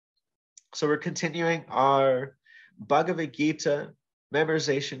So we're continuing our Bhagavad Gītā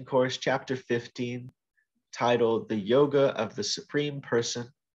memorization course, chapter 15, titled The Yoga of the Supreme Person,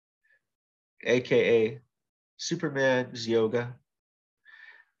 aka Superman's Yoga.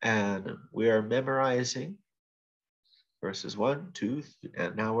 And we are memorizing verses 1, 2,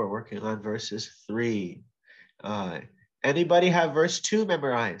 and now we're working on verses 3. Anybody have verse 2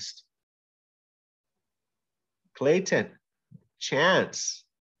 memorized? Clayton, Chance.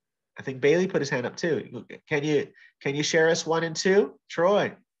 I think Bailey put his hand up too. Can you share us 1 and 2?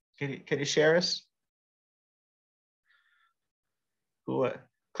 Troy, can you share us? Who?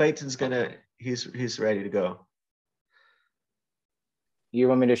 Clayton's he's ready to go. You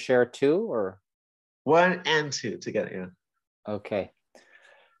want me to share 2 or? 1 and 2 together, yeah. Okay.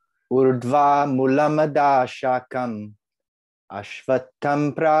 Urdhva mulamada shakam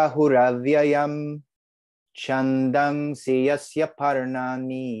ashvatam prahuravyayam chandam siyasya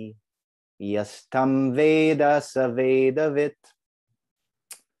parnani yastam veda savedavit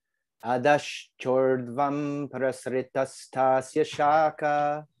adashchordvam prasritastasya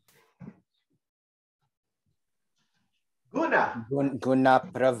shaka guna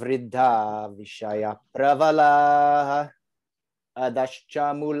pravridha vishaya pravala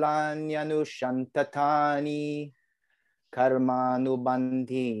adashcha mulanyanu shantatani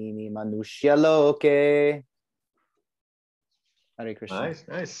karmanubandhini manushya loke. Hare Krishna.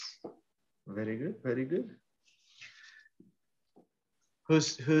 Nice. Very good.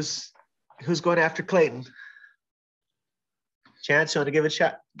 Who's going after Clayton? Chance, you want to give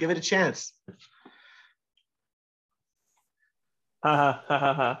it a chance?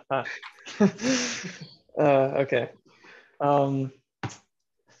 Okay.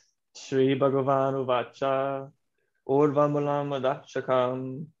 Shri Bhagavan Uvacha Urvamulam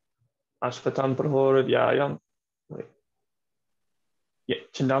Adakshakam Ashvatam Prahoravyayam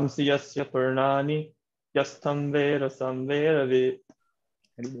Chandamsi Yasya Purnani Yastam Vera Samvera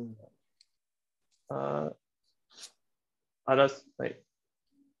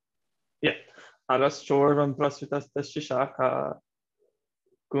Aras Chorvam Prasvitas Shishaka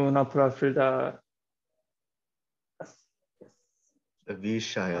Guna Prafrida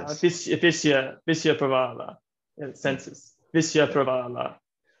Vishayas. Vishya Pravala. Senses. Vishya Pravala.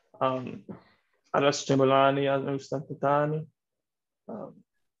 Aras Chamulani Anustantani.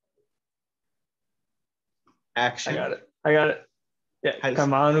 Action. I got it. Yeah.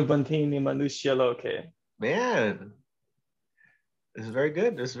 Kamanu Bantini Manushya Loke. Man. This is very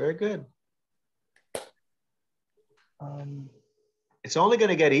good. It's only going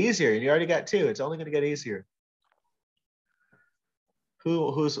to get easier. You already got 2. It's only going to get easier.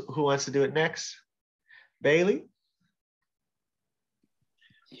 Who wants to do it next? Bailey?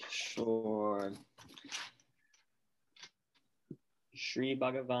 Sure. Shri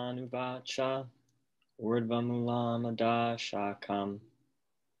Bhagavan Uvacha Urdvamulam Adashakam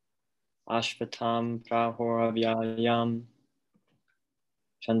Ashvatam Prahoravyayam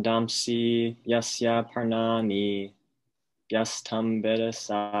Chandamsi Yasya Parnani Yastam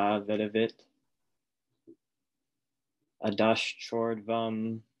Vedasa Vedavit Adash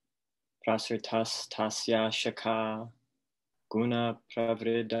Chordvam Prasritas Tasya Shaka Guna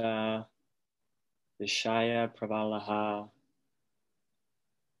Pravrida Vishaya Pravalaha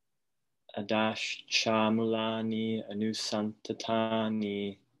Adash Chamulani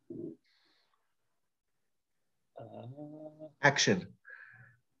Anusantatani. Action.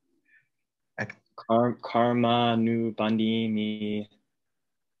 Karma nu bandini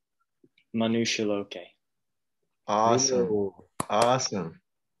manushaloke. Awesome.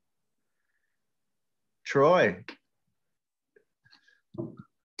 Troy.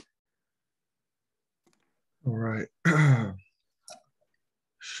 All right.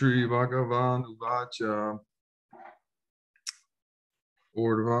 Shri Bhagavan Uvacha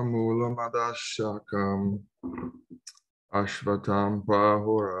Urdhva Madashakam Ashvatam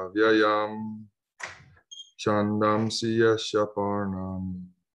Prahoravyayam Chandam Siyasya Parnam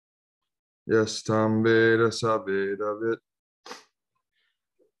Yastam Veda Savedavit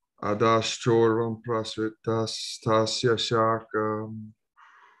Adashchorvam Prasritas Tasya Shakam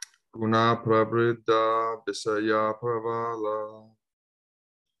Guna Prabridha Visaya Pravala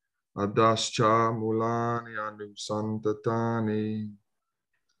Adascha Mulani Anusantatani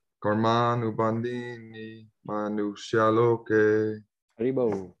Karmanu Bandini Manushaloke.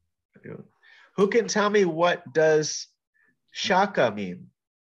 Haribo. Who can tell me what does shaka mean?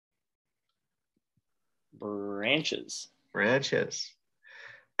 Branches.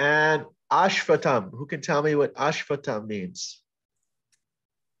 And ashvatam. Who can tell me what ashvatam means?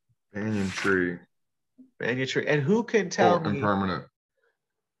 Banyan tree. Banyan tree. And who can tell me? Impermanent.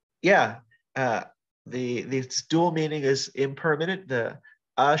 yeah, the its dual meaning is impermanent. The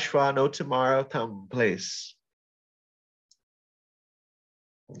ashwa, no tomorrow, tam place.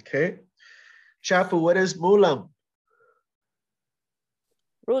 Okay. Chapu, what is mulam?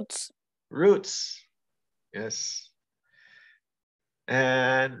 Roots. Roots. Yes.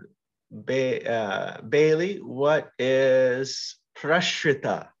 And Bailey, what is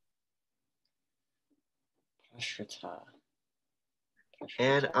prashrita? Prashrita.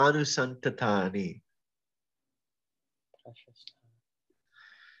 And anusantatani.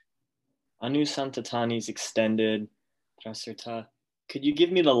 Anusantatani is extended. Prashrita. Could you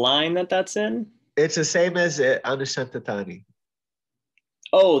give me the line that's in? It's the same as anusantatani.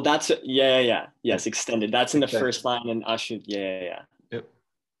 Oh, that's yeah. Yes, extended. That's in the first line in Ashut. Yeah. Yep.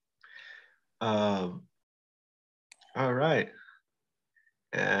 All right.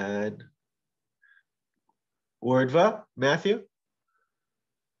 And Wordva, Matthew?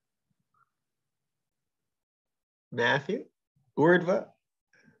 Wordva?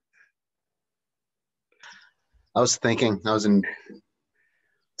 I was thinking, I was in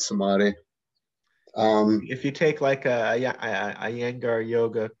samadhi. If you take like a Iyengar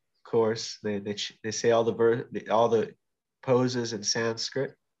yoga course, they say all the poses in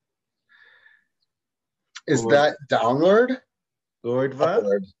Sanskrit. Is that downward? Urdhva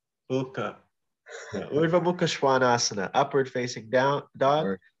Upward. Mukha. Urdhva Mukha Svanasana, upward facing dog,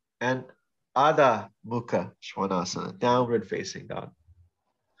 and Adha Mukha Svanasana, downward facing dog.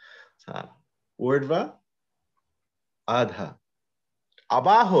 So, Urdhva, Adha.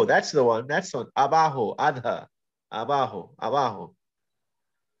 Abaho, that's the one. Abaho, Adha, Abaho.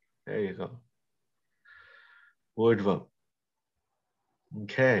 There you go. Urdhva.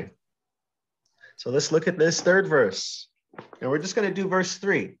 Okay. So let's look at this third verse. And we're just going to do verse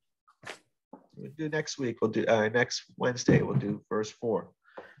 3. We'll do next week. We'll do next Wednesday. We'll do verse 4.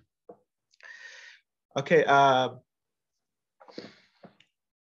 Okay.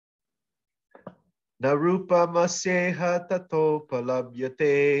 Narupa masyeha tato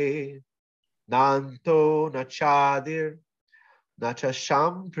palabhyate nanto nachadir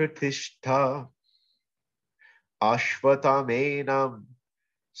nachasham pratishta ashvatamenam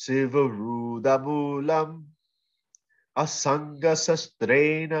sivarudamulam asanga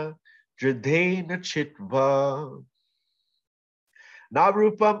sastrena dridena chitva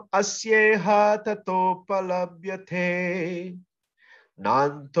narupam asyeha tato palabhyate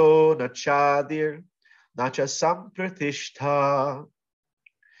nanto nachadir nacha sampratishta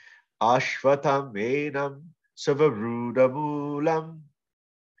ashvatamenam savarudamulam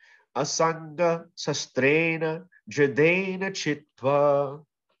asanga sastrena dridena chitva.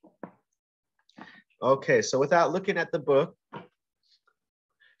 Okay, so without looking at the book,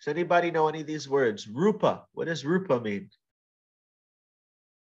 does anybody know any of these words? Rupa, what does rupa mean?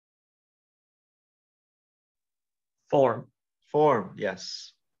 Form. Form,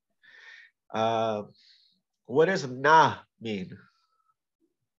 yes. What does na mean?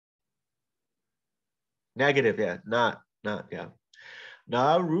 Negative, yeah. Not, yeah.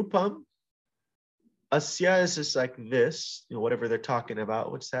 Na rupam. Asya is just like this, whatever they're talking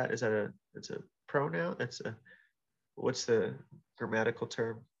about. What's that? It's a pronoun? What's the grammatical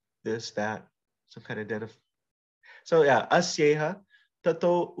term? This, that, some kind of So yeah, asyeha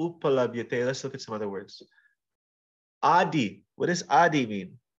tato upalabhyate. Let's look at some other words. Adi. What does adi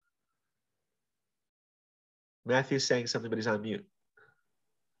mean? Matthew's saying something, but he's on mute.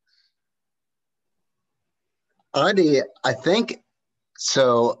 Adi, I think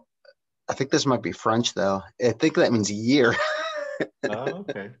so. I think this might be French, though. I think that means year. Oh,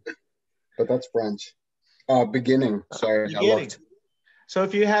 okay. But that's French. Beginning. Sorry, Beginning. I looked. So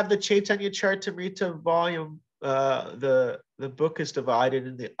if you have the Chaitanya Charitamrita volume, the book is divided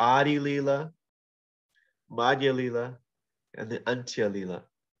in the Adi Lila, Madhya Lila, and the Antya Lila.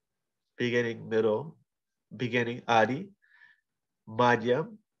 Beginning, middle, beginning, Adi, Madhya,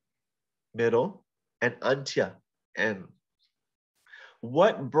 middle, and Antya, end.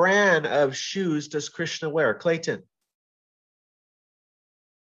 What brand of shoes does Krishna wear? Clayton.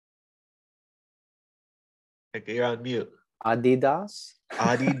 Okay, you're on mute. Adidas.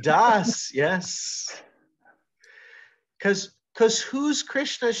 Adidas, yes. Because who's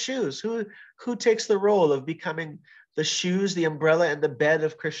Krishna's shoes? Who takes the role of becoming the shoes, the umbrella, and the bed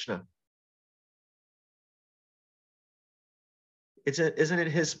of Krishna? Isn't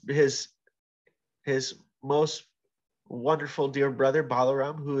it his most wonderful dear brother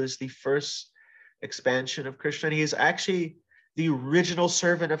Balaram, who is the first expansion of Krishna? And he is actually the original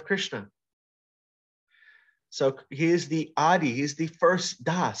servant of Krishna. So he is the Adi, he's the first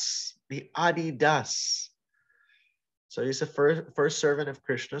Das, the Adi Das. So he's the first servant of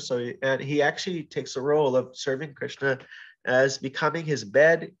Krishna. So he actually takes the role of serving Krishna as becoming his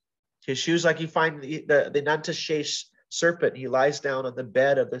bed, his shoes, like you find the Nantashesh serpent. He lies down on the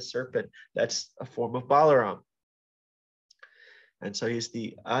bed of the serpent. That's a form of Balaram. And so he's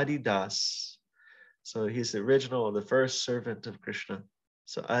the Adidas. So he's the original, the first servant of Krishna.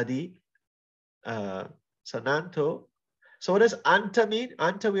 So Adi, Sananto. So what does Anta mean?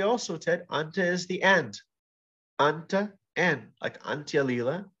 Anta, we also said, Anta is the end. Anta, end, like Antya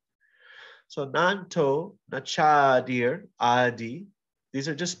Lila. So Nanto, Nachadir, Adi. These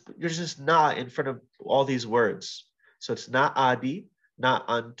are there's just na in front of all these words. So it's na Adi, na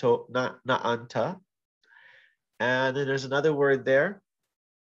Anto, na Anta. And then there's another word there,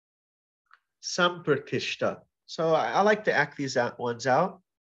 Sampratishta. So I like to act these ones out.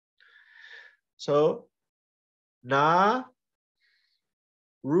 So na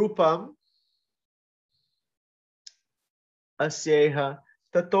rupam asyeha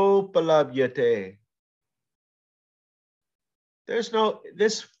tatopalabhyate. There's no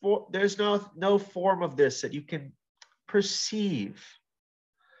form of this that you can perceive.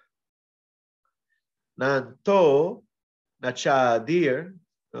 Nanto nachadir,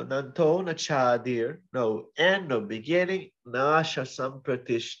 no nanto nachadir, no end, no beginning, nacha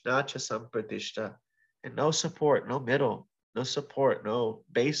sampratishta, and no support, no middle, no support, no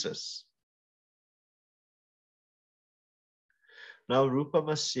basis. Now rupa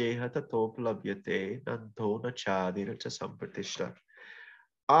masyeha tatopalabhyate nanto nachadir cha sampratishta.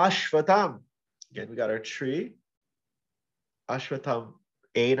 Ashvatam. Again, we got our tree. Ashvatam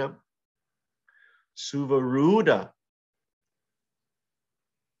enam. Suvaruda.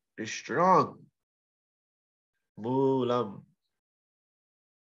 Very strong. Mulam.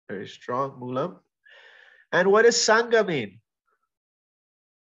 Very strong mulam. And what does Sangha mean?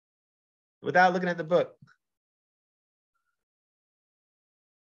 Without looking at the book.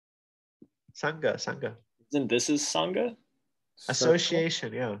 Sangha. Isn't this is Sangha?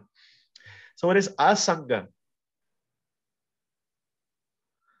 Association, yeah. So what is Asangha?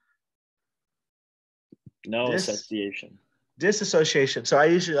 No association. Disassociation. So I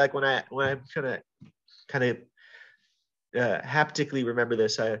usually like when I'm kind of haptically remember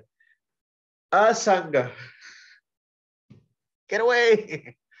this. Asangha. Get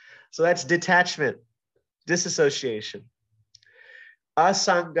away. So that's detachment, disassociation.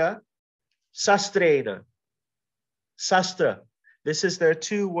 Asangha, sastrena. Sastra. There are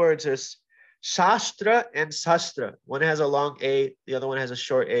two words. There's Shastra and Sastra. One has a long A, the other one has a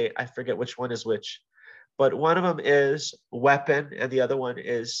short A. I forget which one is which. But one of them is weapon and the other one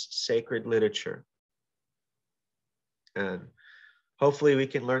is sacred literature. And hopefully we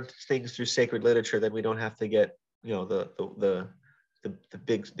can learn things through sacred literature, then we don't have to get, the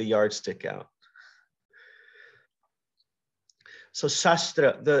yardstick out. So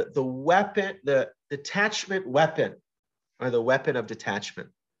Shastra, the weapon, the detachment weapon, or the weapon of detachment,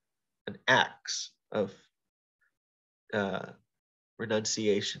 an axe of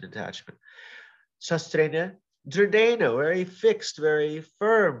renunciation, detachment. Shastrena, dridena, very fixed, very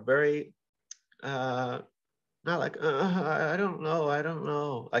firm, very not like I don't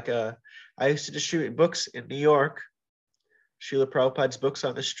know. Like I used to distribute books in New York, Srila Prabhupada's books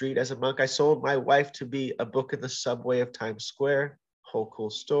on the street as a monk. I sold my wife to be a book in the subway of Times Square. Whole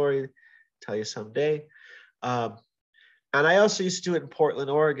cool story, tell you someday. And I also used to do it in Portland,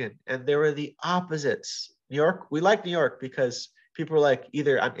 Oregon, and there were the opposites. New York, we like New York because people are like,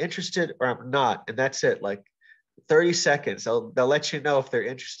 either I'm interested or I'm not, and that's it. Like 30 seconds, they'll let you know if they're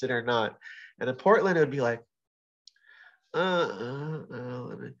interested or not. And in Portland, it would be like,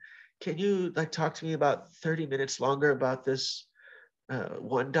 can you like talk to me about 30 minutes longer about this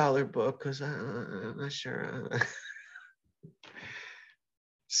 $1 book? Because I'm not sure.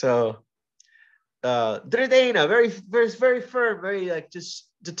 So Dridena, very, very, very firm, very like just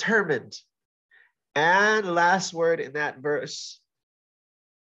determined. And last word in that verse,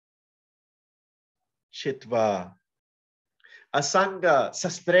 Chitva. Asanga,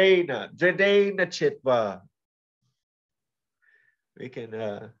 Sastrena, Dridena Chitva. We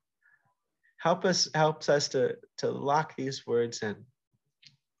can helps us to lock these words in.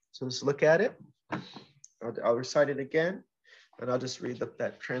 So let's look at it. I'll recite it again, and I'll just read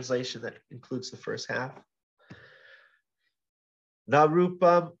that translation that includes the first half.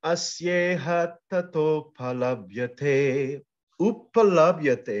 Narupam asyeha tato palabhyate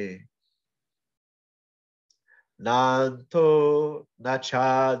upalabhyate nanto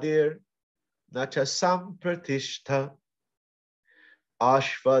nachadir nacha sampratishta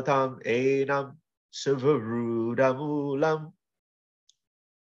ashvatam enam suvarudamulam.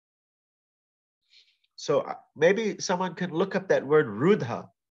 So maybe someone can look up that word rudha,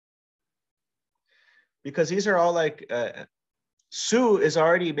 because these are all like, su is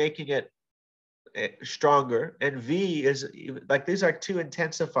already making it stronger, and V is like, these are two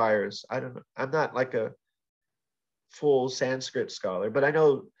intensifiers. I don't know. I'm not like a full Sanskrit scholar, but I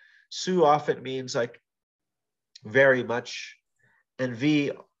know su often means like very much, and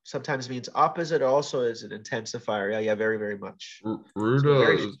V sometimes means opposite, also is an intensifier. Yeah, very, very much.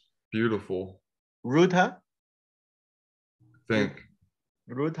 Ruda is beautiful. Rudha? I think.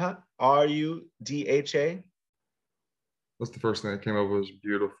 Rudha? R-U-D-H-A? That's the first thing that came up, was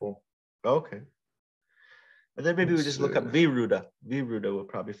beautiful. Okay. And then maybe we just look up see. Viruda. Viruda will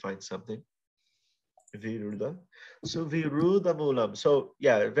probably find something. Viruda. So Viruda Mulam. So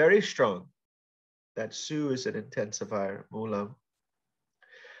yeah, very strong. That su is an intensifier. Mulam.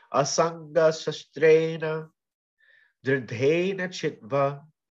 Asanga Shastrena Dridhena Chitva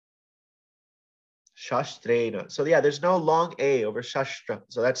Shastrena. So yeah, there's no long A over Shastra.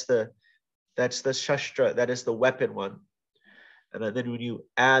 So that's the Shastra. That is the weapon one. And then when you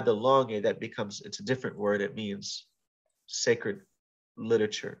add the long A, that becomes, it's a different word. It means sacred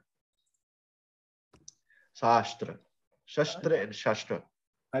literature. Shastra. Shastra and Shastra.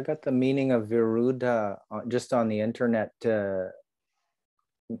 I got the meaning of Viruddha just on the internet,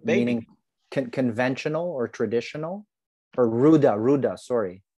 meaning conventional or traditional, or Ruda,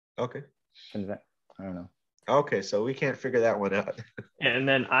 sorry. Okay. I don't know. Okay, so we can't figure that one out. And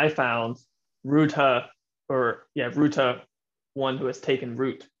then I found Ruta, Ruta, one who has taken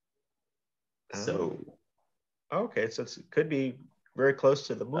root. So okay, so it could be very close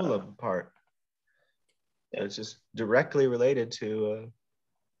to the Mulam part. So it's just directly related to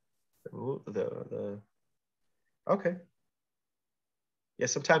the okay. Yeah,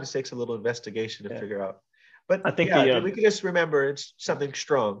 sometimes it takes a little investigation to figure out. But I think we can just remember it's something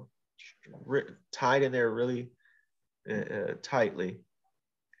strong, tied in there really tightly.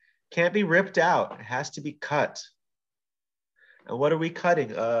 Can't be ripped out. It has to be cut. And what are we cutting?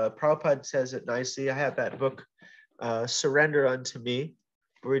 Prabhupada says it nicely. I have that book, Surrender Unto Me,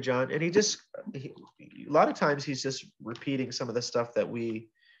 John. And a lot of times he's just repeating some of the stuff that we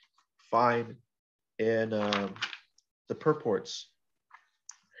find in the purports.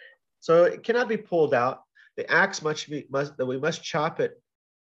 So it cannot be pulled out. The axe we must chop it.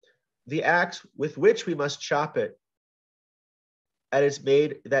 The axe with which we must chop it,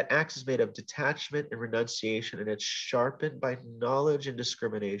 that axe is made of detachment and renunciation, and it's sharpened by knowledge and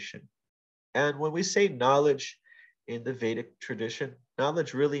discrimination. And when we say knowledge in the Vedic tradition,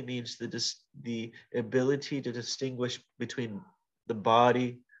 knowledge really means the ability to distinguish between the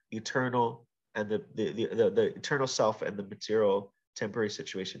body, eternal, and the eternal self, and the material temporary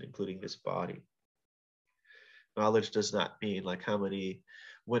situation, including this body. Knowledge does not mean like how many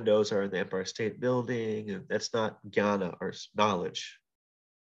windows are in the Empire State Building, and that's not jnana or knowledge.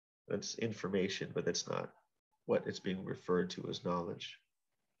 That's information, but that's not what it's being referred to as knowledge.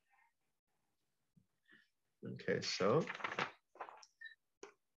 Okay, so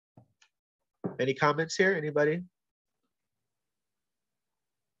any comments here? Anybody?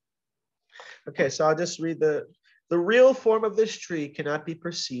 Okay, so I'll just read the real form of this tree cannot be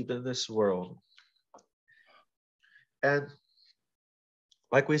perceived in this world. And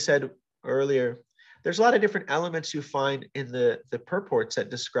like we said earlier, there's a lot of different elements you find in the purports that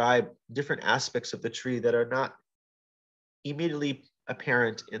describe different aspects of the tree that are not immediately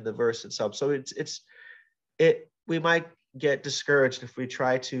apparent in the verse itself. So we might get discouraged if we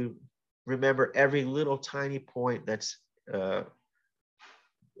try to remember every little tiny point that's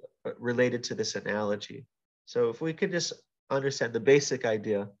related to this analogy. So if we could just understand the basic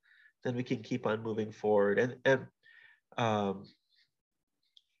idea, then we can keep on moving forward. And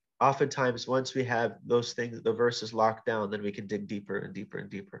oftentimes, once we have those things, the verses locked down, then we can dig deeper and deeper and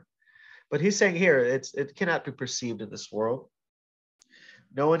deeper. But he's saying here, it cannot be perceived in this world.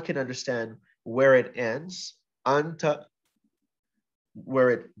 No one can understand where it ends, anta, where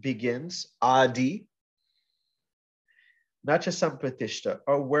it begins, adi, not just sampratishta,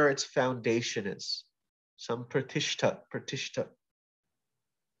 or where its foundation is. Sampratishta.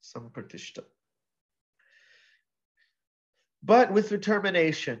 But with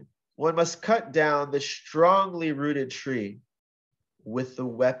determination, one must cut down the strongly rooted tree with the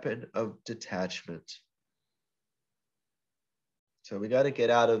weapon of detachment. So we got to get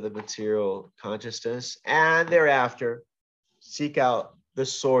out of the material consciousness, and thereafter seek out the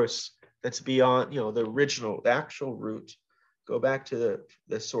source that's beyond, the original, the actual root. Go back to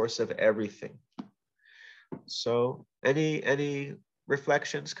the source of everything. So any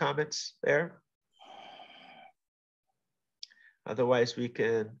reflections, comments there? Otherwise, we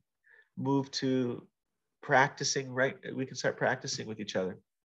can move to practicing, right? We can start practicing with each other.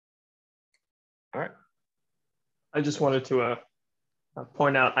 All right. I just wanted to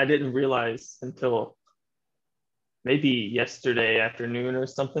point out, I didn't realize until maybe yesterday afternoon or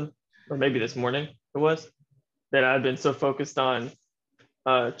something, or maybe this morning it was, that I've been so focused on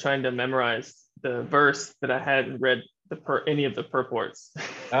trying to memorize the verse that I hadn't read any of the purports.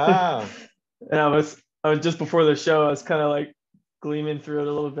 Ah. And I was just before the show, I was kind of like gleaming through it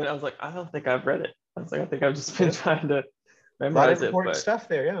a little bit. I was like, I don't think I've read it. I was like, I think I've just been trying to A lot memorize of it. important But stuff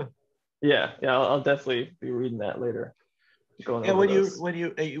there, yeah, I'll definitely be reading that later. Going Yeah, over those. when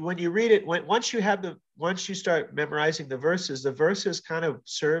you read it, once you start memorizing the verses kind of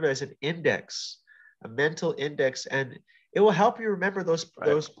serve as an index, a mental index, and it will help you remember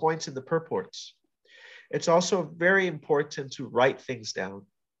those points in the purports. It's also very important to write things down.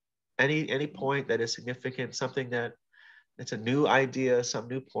 Any point that is significant, something that it's a new idea, some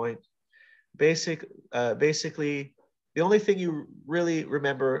new point. Basically, the only thing you really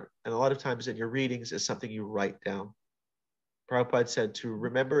remember, and a lot of times in your readings, is something you write down. Prabhupada said to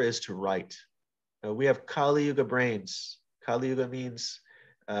remember is to write. We have Kali Yuga brains. Kali Yuga means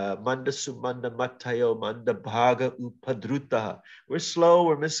Manda Sumanda Mattayo Manda Bhaga Upadruta. We're slow,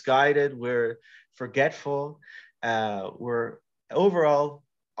 we're misguided, we're forgetful, we're overall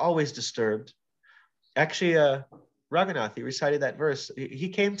always disturbed. Actually, Raghunath, he recited that verse. He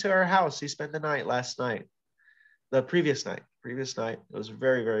came to our house. He spent the night last night. The previous night. It was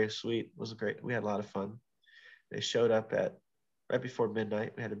very, very sweet. It was great. We had a lot of fun. They showed up at right before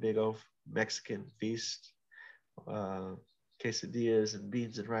midnight. We had a big old Mexican feast, quesadillas and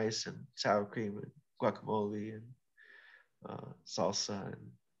beans and rice and sour cream and guacamole and salsa. And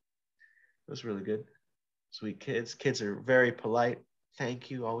it was really good. Sweet kids. Kids are very polite.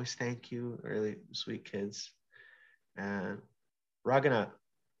 Thank you. Always thank you. Really sweet kids. And Raghunath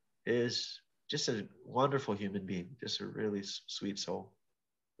is just a wonderful human being, just a really sweet soul.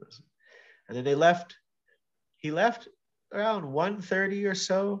 And then they left. He left around 1:30 or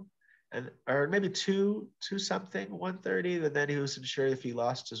so, or maybe 2 something, 1:30. And then he wasn't sure if he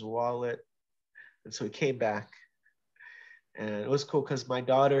lost his wallet. And so he came back. And it was cool because my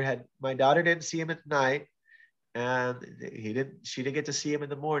daughter didn't see him at night. And she didn't get to see him in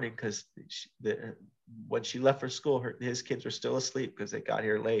the morning because when she left for school, his kids were still asleep because they got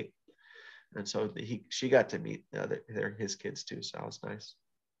here late. And so she got to meet his kids too. So that was nice.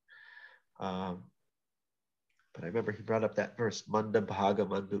 But I remember he brought up that verse, Manda Bhaga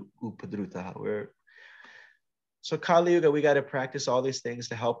Manda Upadruta. So Kali Yuga, we got to practice all these things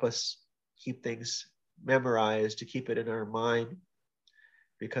to help us keep things memorized, to keep it in our mind,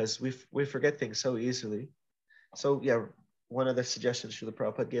 because we forget things so easily. So yeah, one of the suggestions Srila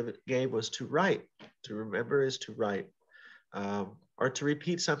Prabhupada gave was to write. To remember is to write. Or to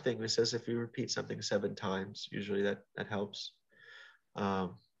repeat something. He says if you repeat something 7 times, usually that helps.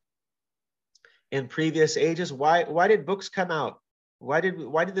 In previous ages, why did books come out? Why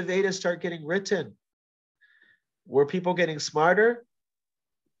did the Vedas start getting written? Were people getting smarter?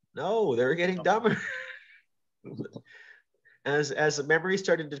 No, they were getting dumber. As the memory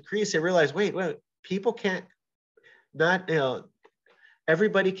started to decrease, they realized, wait, people can't,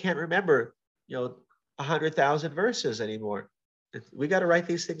 everybody can't remember, 100,000 verses anymore. We got to write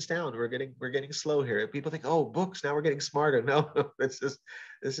these things down. We're getting slow here. People think, oh, books, now we're getting smarter. No, this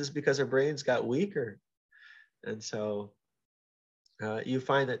is because our brains got weaker. And so you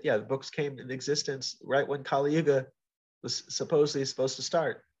find that, the books came in existence right when Kali Yuga was supposedly supposed to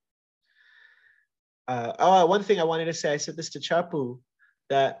start. One thing I wanted to say, I said this to Chapu,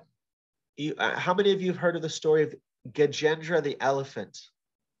 that how many of you have heard of the story of Gajendra the elephant?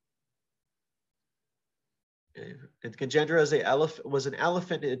 And Gajendra was an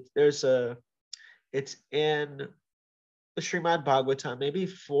elephant. It's in the Srimad Bhagavatam, maybe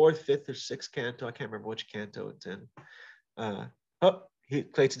 4th, 5th, or 6th canto. I can't remember which canto it's in.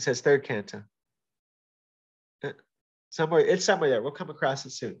 Clayton says 3rd canto. It's somewhere there. We'll come across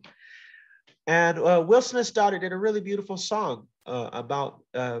it soon. And Will Smith's daughter did a really beautiful song about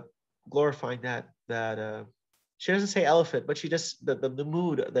glorifying that. She doesn't say elephant, but she just the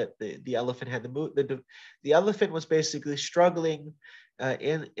mood that the elephant had. The elephant was basically struggling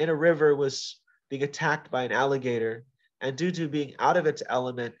in a river, was being attacked by an alligator, and due to being out of its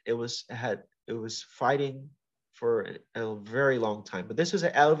element, it was fighting for a very long time. But this was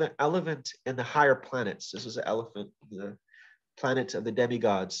an elephant in the higher planets. This was an elephant, the planets of the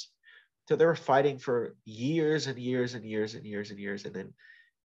demigods. So they were fighting for years and years and years and years and years, and then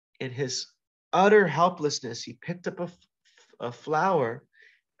in his utter helplessness, he picked up a flower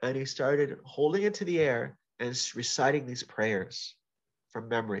and he started holding it to the air and reciting these prayers from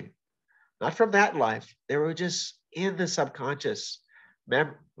memory. not from that life. They were just in the subconscious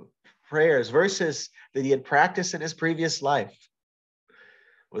prayers, verses that he had practiced in his previous life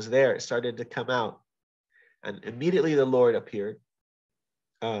was there. It started to come out. And immediately the Lord appeared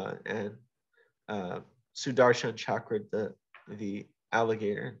and Sudarshan chakra, the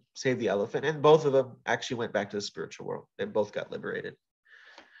alligator, saved the elephant. And both of them actually went back to the spiritual world. They both got liberated.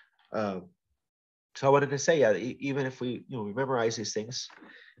 So I wanted to say, yeah, even if we memorize these things,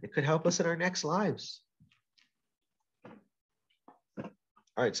 it could help us in our next lives.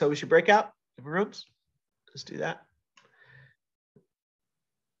 All right, so we should break out in rooms. Let's do that.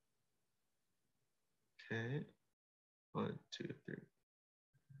 Okay. 1, 2, 3.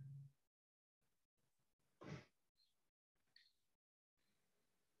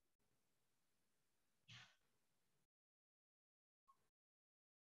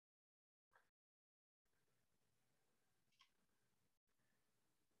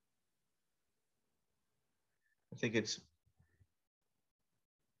 I think it's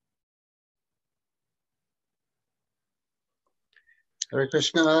Hare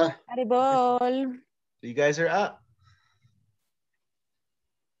Krishna. Haribol. you guys are up.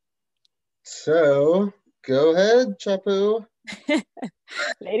 So go ahead, Chapu.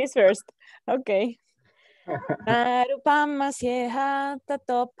 Ladies first. Okay. Narupam asyeha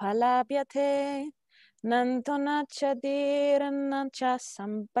tato palabhyate nanto nachadir nacha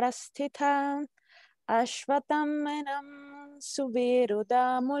samprasthita ashvatam enam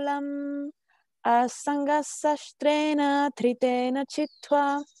suvirudamulam asangasastrena tritena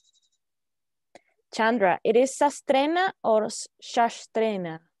chitva. Chandra, it is sastrena or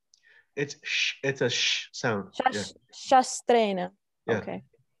shastrena? It's a sh sound. Shastrena. Yeah. Okay.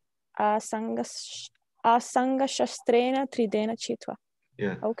 Asanga shastrena tridena chitva.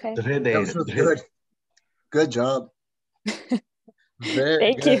 Yeah. Okay. That was really good. Good job. Very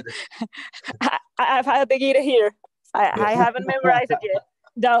Thank good. you. I've had the Gita here. I haven't memorized it yet.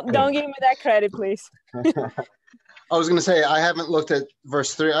 Don't give me that credit, please. I was going to say, I haven't looked at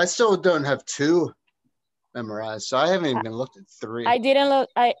verse 3. I still don't have 2 memorized, so I haven't even looked at 3. I didn't look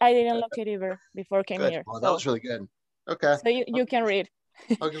at it either before I came Good. here. Well, So, that was really good. Okay. so you can read.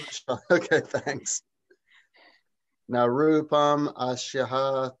 I'll give it a shot. Okay, thanks. Now, Rupam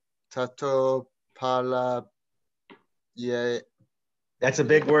Asyaha Tato Pala That's a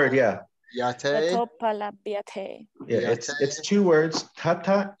big word, yeah. Yate. Tato palabhyate. Yeah, it's 2 words,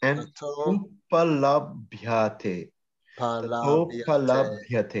 tata and upalabhyate. Tato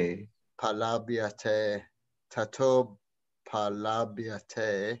palabhyate. Palabhyate. Tato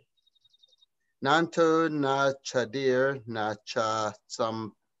palabhyate. Nanto na chadir na cha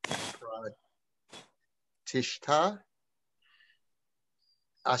sampratishta.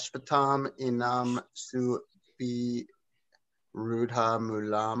 Ashpatam inam subi rudha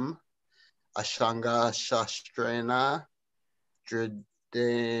mulam. Ashanga shastrena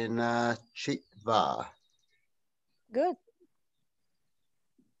dridena chitva. Good.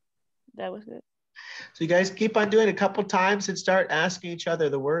 That was good. So you guys keep on doing it a couple times and start asking each other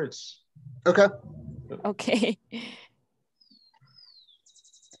the words. Okay. Okay.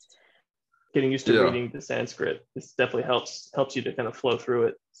 Getting used to reading the Sanskrit, this definitely helps you to kind of flow through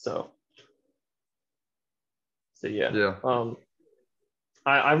it. So yeah.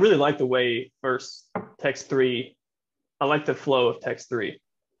 I really like the way text 3. I like the flow of text 3,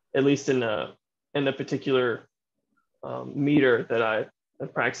 at least in the particular meter that I'm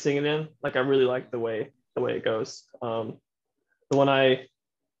practicing it in. Like, I really like the way it goes. The one I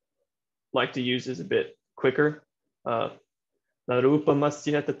like to use is a bit quicker.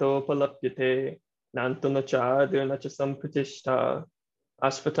 Narupamasya tato palapyate nanto nachadir nacha sampratishta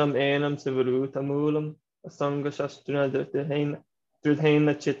ashvatam enam sivarutamulam asanga shastruna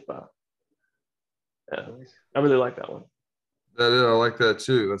dridhena chitva. Yeah, I really like that one. I like that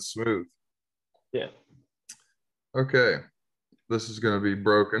too. That's smooth. Yeah. Okay. This is going to be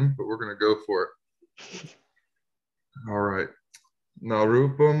broken, but we're going to go for it. All right.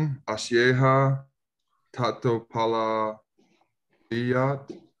 Narupam asyeha tato pala biyat.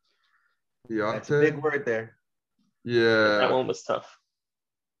 That's a big word there. Yeah. That one was tough.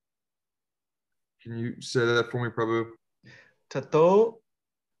 Can you say that for me, Prabhu? Tato.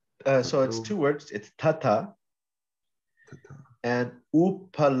 So it's 2 words. It's tata and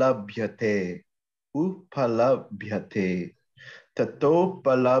upalabhyate. Upalabhyate. Tato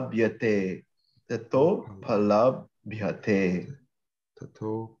palabhyate. Tato palabhyate.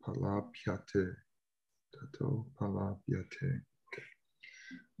 Tato palabhyate. Tato palabhyate. Okay.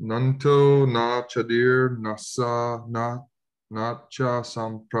 Nanto na chadir nasa nacha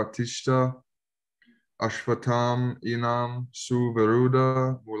sampratishta ashvatam inam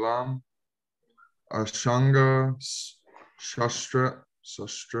suveruda mulam Ashanga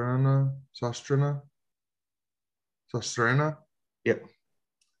Sastrana. Yep.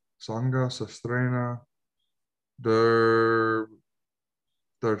 Sangha Sastrana.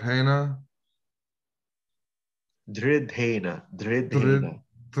 Dardhena. Dridhena. Dridena.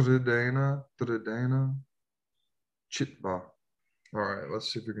 Chitva. All right,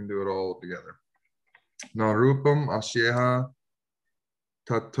 let's see if we can do it all together. Narupam asyeha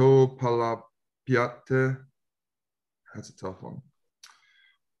tato palapyate. That's a tough one.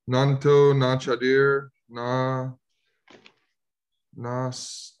 Nanto nachadir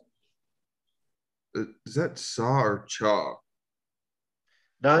is that sa or cha?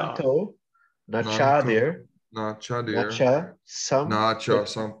 Nanto, nachadir, nacha,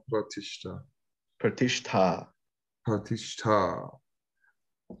 sampratishta. Pratishta.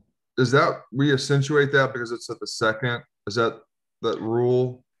 Is that, we accentuate that because it's at the second? Is that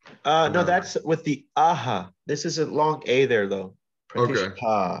rule? No, that's with the aha. This is a long A there though.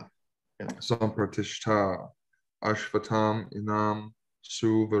 Pratishta. Okay. Sampratishta. Ashvatam inam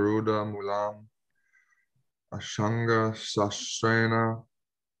su varuda mulam. Ashanga sastrena.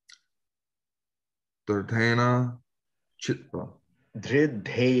 Dardhena chitva.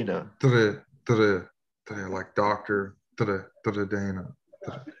 Dridhena. Like doctor. Dridhena.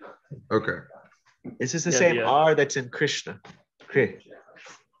 Okay. This is the same R that's in Krishna. Okay.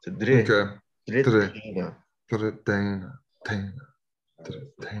 Dridhena.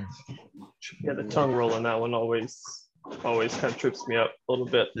 Yeah, the tongue roll on that one always kind of trips me up a little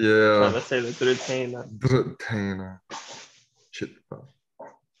bit. Yeah. Trying to say the Dridhena. Dridhena. Chitva.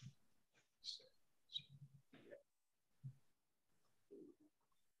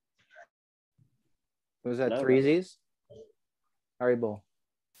 Was that three Z's? Haribo.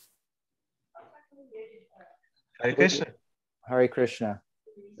 Hare Krishna. Hare Krishna.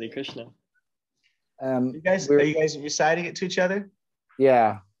 Hare Krishna. Are you guys reciting it to each other?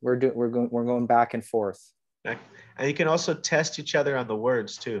 Yeah, we're going back and forth. And you can also test each other on the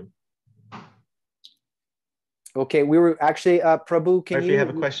words too. Okay, we were actually Prabhu, can you have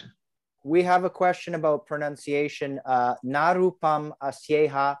a question? We have a question about pronunciation. Narupam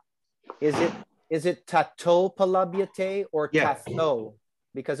asyeha. Is it tato palabhyate or tato?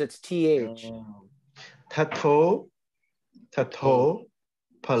 Because it's th. Tato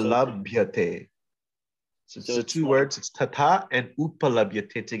palabhyate. So it's two words. It's tata and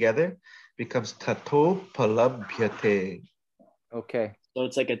upalabhyate together becomes tato palabhyate. Okay. So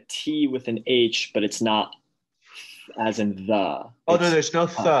it's like a T with an H, but it's not as in the. Oh, no, there's no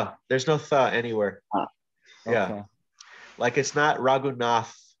tha. There's no tha anywhere. Yeah. Okay. Like it's not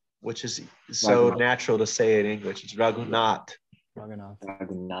Raghunath, which is so natural to say in English. It's Raghunath. Raghunath.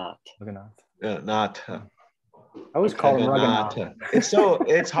 Not. I always call him Raghunath.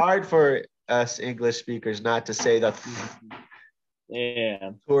 It's hard for us English speakers not to say that.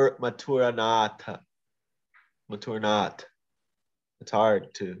 Yeah. Maturanath. It's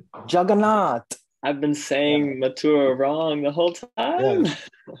hard to. Jagannath. I've been saying Matura wrong the whole time. Yeah.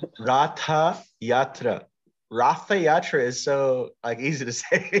 Ratha Yatra. Ratha Yatra is so like easy to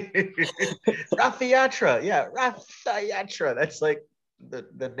say. Ratha Yatra. Yeah, Ratha Yatra. That's like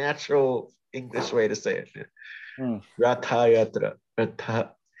the natural English way to say it. Ratha Yatra. And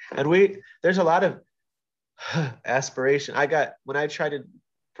there's a lot of aspiration. When I tried to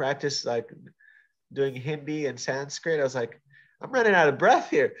practice like doing Hindi and Sanskrit, I was like, I'm running out of breath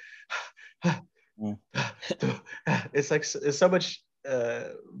here. It's like there's so much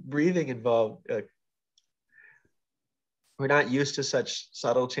breathing involved. We're not used to such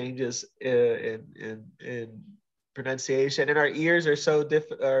subtle changes in pronunciation, and our ears are so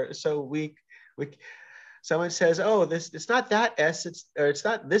weak. Someone says, "Oh, it's not that S, it's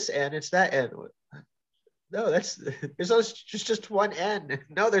not this N, it's that N." No, there's just one N.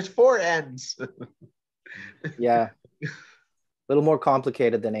 No, there's 4 N's. Yeah, a little more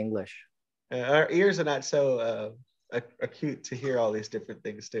complicated than English. Our ears are not so acute to hear all these different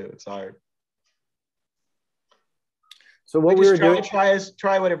things too. It's hard. So what we were doing?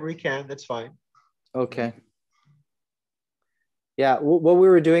 Try whatever we can. That's fine. Okay. Yeah, what we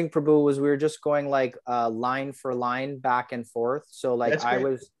were doing, Prabhu, was we were just going like line for line, back and forth. So like I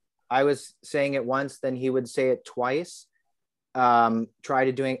was saying it once, then he would say it twice. Try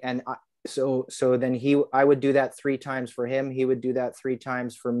to doing, and so then I would do that 3 times for him. He would do that 3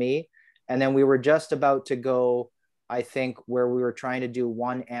 times for me. And then we were just about to go, I think, where we were trying to do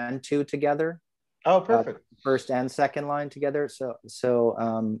 1 and 2 together. Oh, perfect. First and second line together. So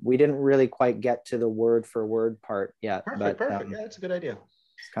we didn't really quite get to the word for word part yet. Perfect. Yeah, that's a good idea.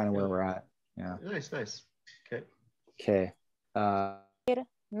 It's kind of where we're at. Yeah. Nice. Okay. Okay.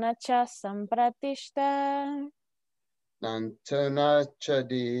 nacha sampratishta. Nantana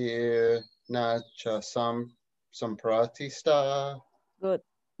chadir nacha sampratista. Good.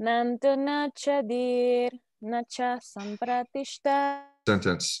 Nanto nacha dir nacha sampratishta.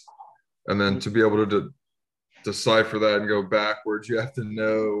 Sentence. And then to be able to decipher that and go backwards, you have to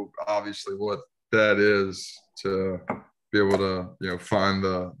know obviously what that is to be able to find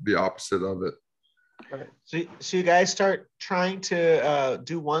the opposite of it. Okay. So you guys start trying to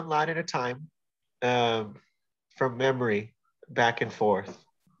do one line at a time from memory, back and forth.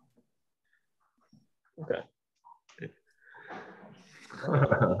 Okay.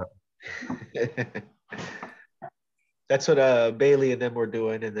 That's what Bailey and them were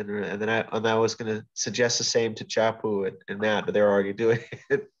doing, and then I was gonna suggest the same to Chapu and Matt, but they're already doing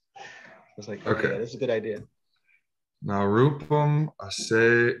it. I was like, okay, yeah, this is a good idea. Now rupam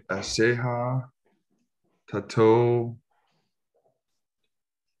aseha tato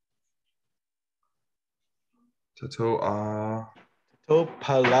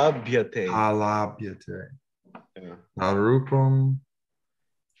palabhyate. Yeah. Now rupam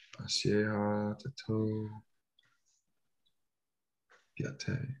aseha tato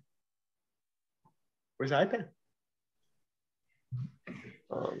pyate. Where's the iPad?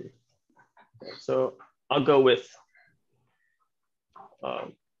 So I'll go with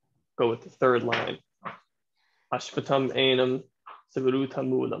the third line. Ashvatam enam savarutam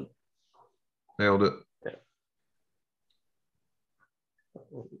mulam. Nailed it. Yeah.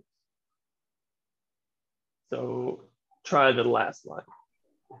 So try the last line.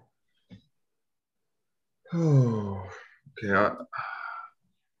 Oh, okay.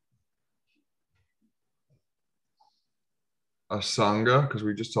 Asanga, because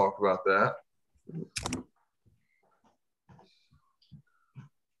we just talked about that.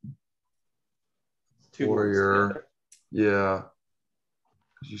 Warrior. Yeah.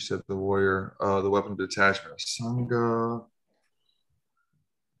 Because you said the warrior, the weapon of detachment. Asanga.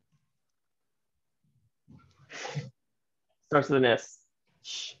 Starts with an S.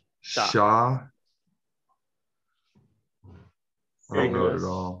 Shah. I don't know it at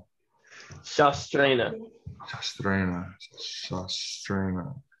all. Shastrena. Shastrena.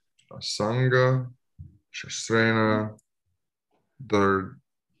 Asanga. Shastrena.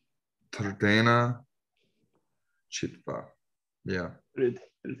 Tardena. Chitva. Yeah.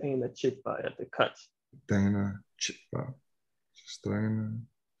 Tardena Chitva at the cut. Tardena Chitva. Shastrena.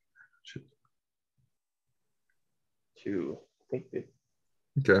 To, I think the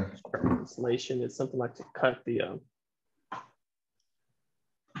translation is something like to cut the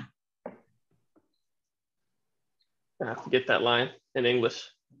I have to get that line in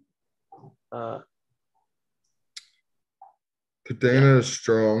English. Tardena is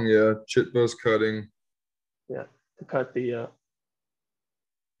strong, yeah. Chitva's cutting. Yeah, to cut the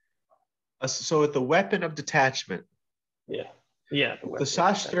so with the weapon of detachment. Yeah. The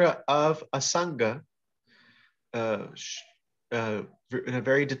Shastra of Asanga, in a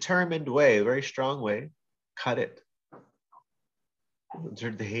very determined way, a very strong way, cut it.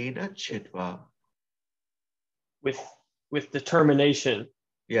 With determination.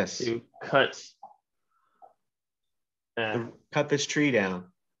 Yes. To cut. Cut this tree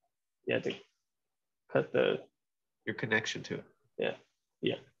down. Yeah, to cut your connection to it.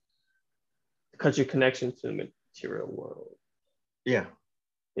 Yeah. To cut your connection to the material world. Yeah.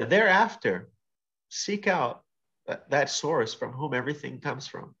 And thereafter, seek out that source from whom everything comes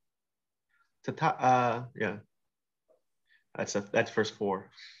from. Yeah. That's verse 4.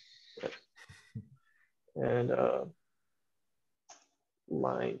 And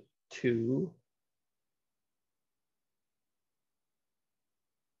line 2.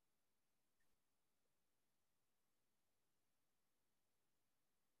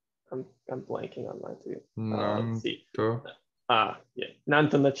 I'm blanking on line 2. Let's see.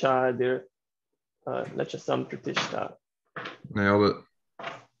 Nanta nachadir nachasam pratishta. Nailed it.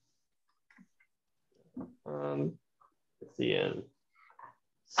 Let's see. And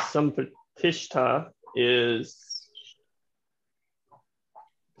sampratishta is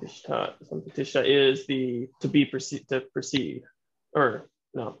the to be perceived, to perceive, or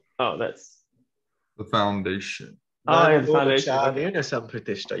no? Oh, that's the foundation. Oh, yeah, the foundation.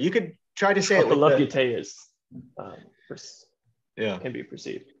 Okay. You could try to say it with can be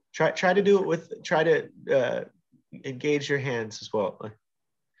perceived. Try to do it with. Try to engage your hands as well.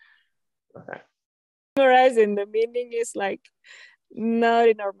 Okay. Memorizing the meaning is like not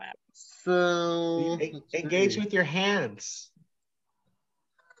in our map. So engage with your hands.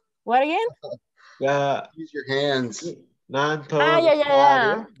 What again? Use your hands. Yeah.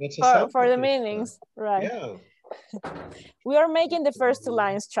 For the meanings, right? Yeah. We are making the first 2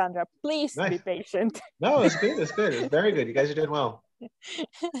 lines, Chandra. Please Nice. be patient. No, it's good. It's good. It's very good. You guys are doing well.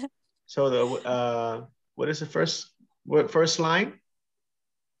 So the what is the first line?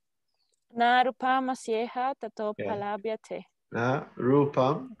 Na rupam asyeha tato Yeah. palabhyate. Na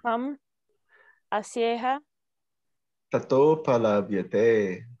rupam Rupam asyeha. tato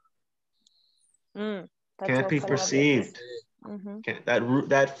palabhyate. Tato Can't be palabhyate. perceived.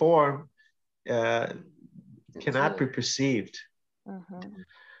 That form cannot be perceived.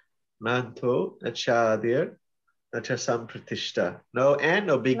 Nanto nachadir nacha sampratishta. No end,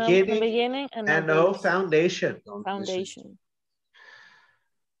 no beginning, and no foundation. Foundation.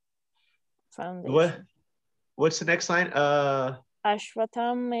 What's the next line?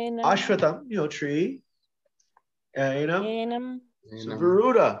 Ashvatam enam. Ashvatam, tree. Enam.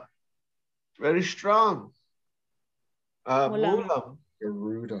 Viruda, very strong. Mulam.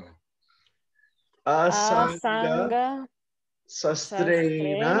 Garuda. Asanga.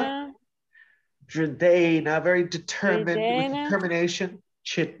 Sastrena. Dridena, very determined, with determination.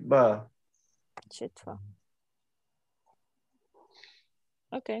 Chitva.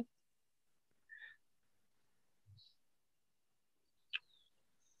 Okay.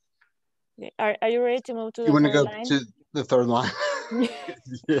 Are you ready to move to the third line? To the third line?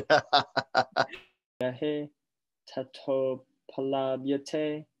 Yeah. Yahe tato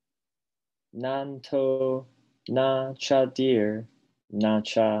palabhyate nanto na chadir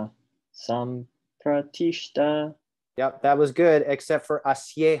nacha sampratishta. Yep, that was good, except for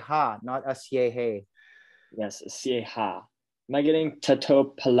asyeha, not asyehe. Yes, asyeha. Am I getting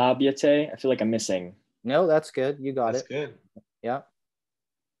tato palabhyate? I feel like I'm missing. No, that's good. You got That's it. Good. Yeah.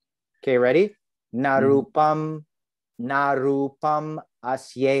 Okay, ready? Narupam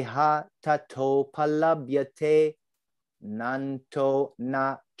asyeha tato palabhyate nanto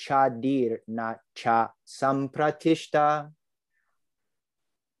na chadir na cha sampratishta.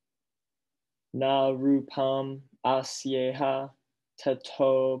 Narupam asyeha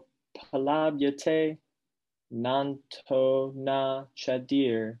tato palabhyate nanto na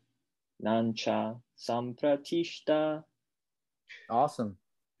chadir nancha sampratishta. Awesome.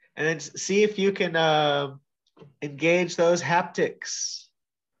 And then see if you can engage those haptics.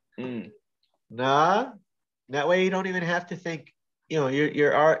 Na. That way you don't even have to think,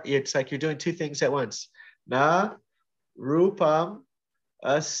 it's like you're doing 2 things at once. Na rupam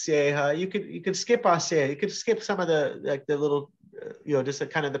asyeha. You could skip asyeha. You could skip some of the little, just the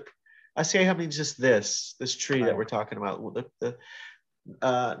kind of the asyeha means just this tree that we're talking about.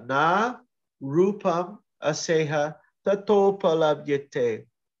 Na rupam asyeha tato palabhyate.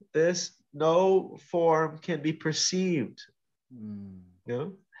 This no form can be perceived.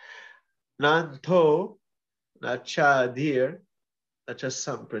 Nanto nachadir nacha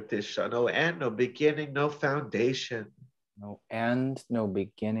sampratisha. No end, no beginning, no foundation. No end, no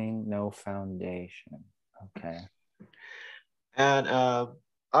beginning, no foundation. Okay. And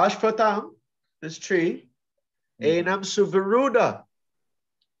ashpatam, this tree, enam suviruda,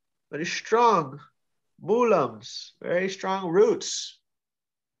 very strong. Mulams, very strong roots.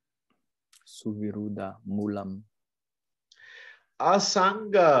 Suviruda, mulam.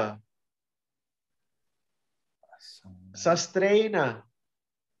 Asanga. Sastrena.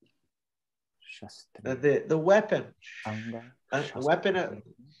 The weapon. A weapon, a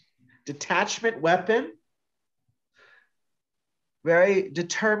detachment weapon. Very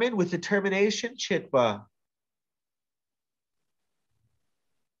determined, with determination. Chitva.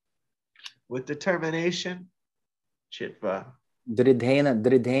 With determination. Chitva.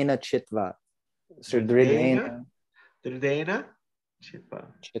 Dridhena chitva. So dridhena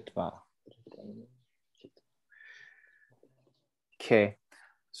chitva. Okay.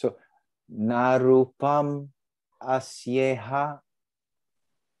 So narupam asyeha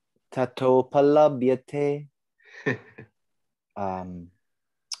tato palabhyate.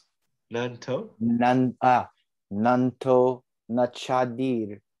 Nanto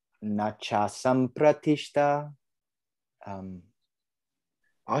nachadir nacha sampratishta.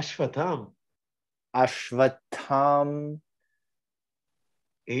 Ashvatam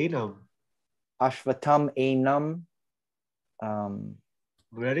enam.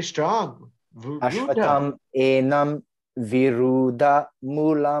 Very strong. Ashvatam enam viruda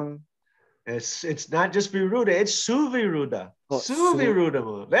mulam. It's not just viruda, it's suviruda.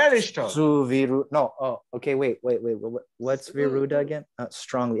 Suviruda, very strong. No, okay, wait. What's viruda again?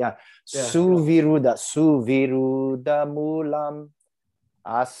 Strongly, yeah. Suviruda mulam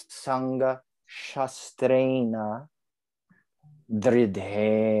asanga shastrena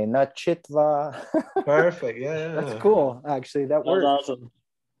dridhena chitva. Perfect, yeah. That's cool, actually. That works. That's awesome.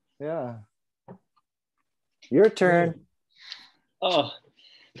 Yeah. Your turn. Oh.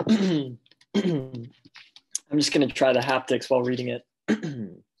 I'm just going to try the haptics while reading it.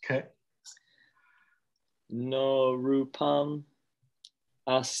 Okay. No rupam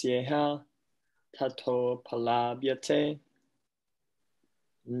asyeha tato palabyate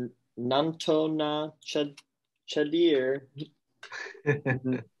nanto na chadir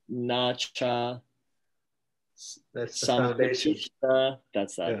na cha That's the foundation. sambatishta.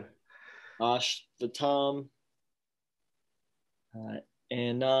 That's that. Yeah. Ashvatam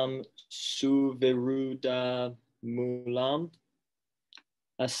anam suviruda mulam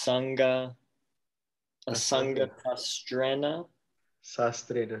asanga sastrena.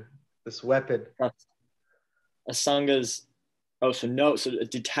 Sastrena. This weapon. Asanga's so a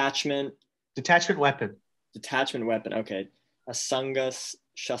detachment weapon. Okay. Asanga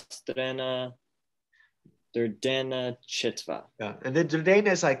shastrena durdena chitva. Yeah, and then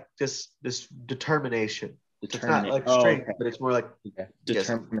durdena is like this determination. It's not like strength, but it's more like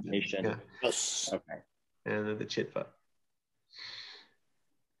determination. Yeah. Yes. Okay. And then the chitva.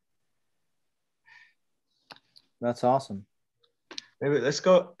 That's awesome. Maybe let's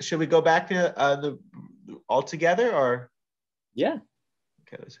go. Should we go back to the all together or? Yeah.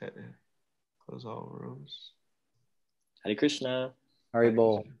 Okay, let's head in. Close all rooms. Hare Krishna. Hari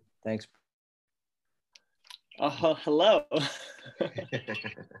Bol. Thanks. Oh, hello.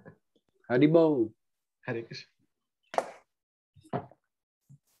 Hari Bol. Hare Krishna.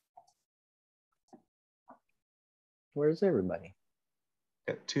 Where's everybody?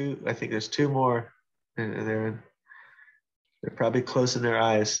 Got two. I think there's two more, and they're probably closing their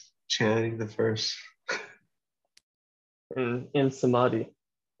eyes, chanting the verse. In samadhi.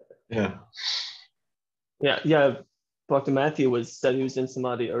 Yeah. Yeah. Dr. Matthew said he was in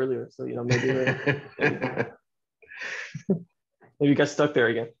samadhi earlier, so maybe maybe got stuck there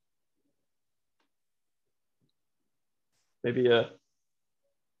again. Maybe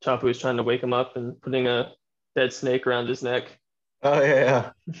Chapu was trying to wake him up and putting a dead snake around his neck. Oh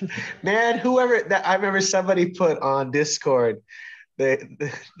yeah. Man, whoever that I remember somebody put on Discord, they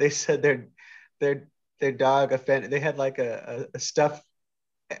said their dog offended. They had like a stuffed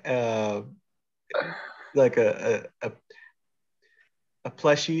like a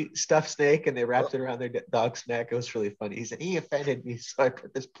plushie stuffed snake, and they wrapped it around their dog's neck. It was really funny. He said he offended me, so I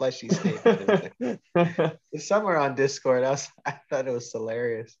put this plushie snake on his neck. It's somewhere on Discord. I thought it was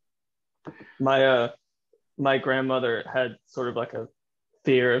hilarious. My grandmother had sort of like a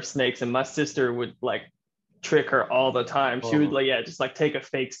fear of snakes, and my sister would like trick her all the time. She would just like take a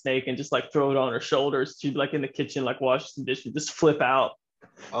fake snake and just like throw it on her shoulders. She'd be like in the kitchen, like washing some dishes, just flip out.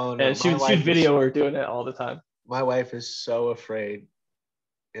 Oh no! And she'd video her doing it all the time. My wife is so afraid.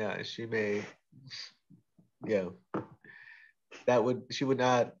 Yeah, she may. Yeah, she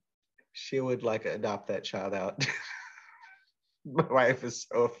would like adopt that child out. My wife is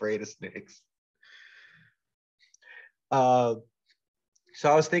so afraid of snakes. So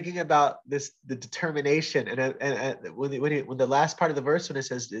I was thinking about the determination, and when the last part of the verse, when it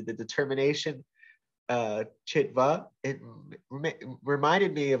says the determination, chitva, it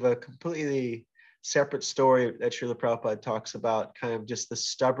reminded me of a completely separate story that Srila Prabhupada talks about, kind of just the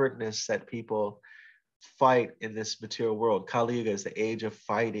stubbornness that people fight in this material world. Kali Yuga is the age of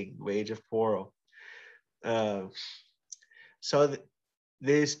fighting, the age of quarrel. So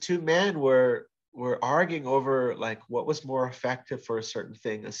these two men were arguing over like what was more effective for a certain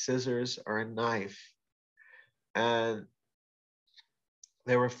thing, a scissors or a knife. And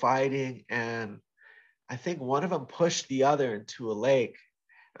they were fighting, and I think one of them pushed the other into a lake.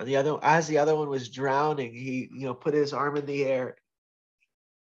 And as the other one was drowning, he put his arm in the air.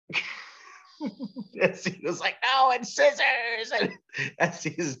 As he was like, "No, it's scissors!" And as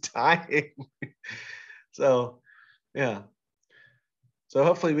he's dying. So, yeah. So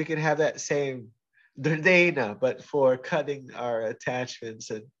hopefully we can have that same durdena, but for cutting our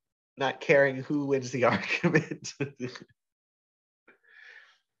attachments and not caring who wins the argument.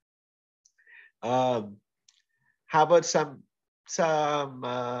 How about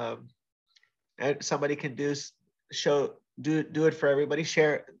somebody can do it for everybody.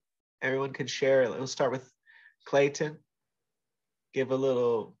 Share. Everyone can share. We'll start with Clayton. Give a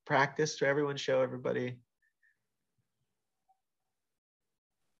little practice to everyone. Show everybody.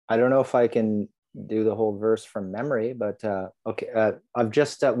 I don't know if I can do the whole verse from memory, but okay. I've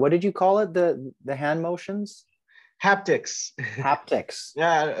just what did you call it? The hand motions? Haptics. Haptics.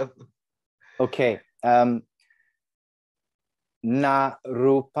 Yeah. Okay. Na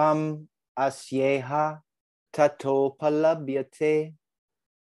rupam asyeha tato palabhyate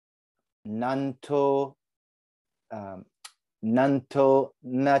nanto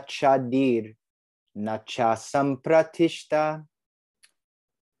nachadir nacha sampratishta.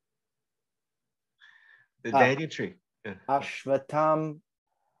 The banyan tree. Yeah. Ashvatam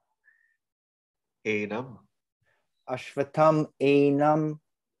Enam. Ashvatam enam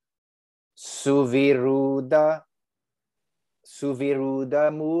suviruda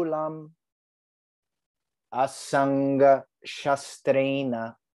mulam asanga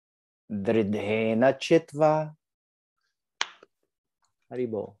shastrena dridhena chitva.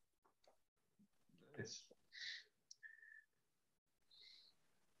 Haribol. Nice.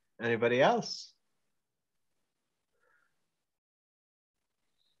 Anybody else?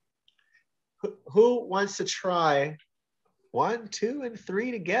 Who wants to try 1, 2, and 3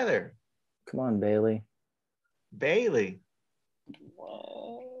 together? Come on, Bailey. Bailey.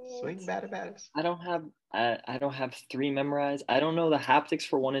 What? Swing batters. I don't have 3 memorized. I don't know the haptics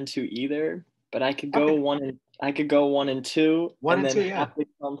for 1 and 2 either, but I could go Okay. 1 and 2. 1 and then 2, yeah.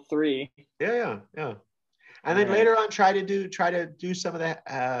 haptics on 3. Yeah. And All then right. later on, try to do some of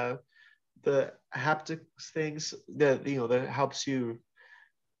the haptics things that helps you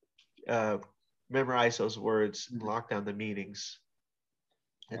memorize those words, lock down the meanings.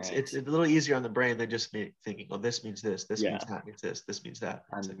 It's a little easier on the brain than just thinking, oh, this means this means that means this means that.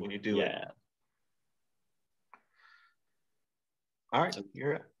 It's like when you do it. All right,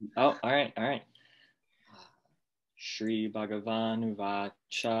 you're up. Oh, all right. Shri Bhagavan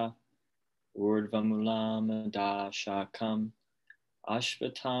Uvacha Urdvamulam Dashakam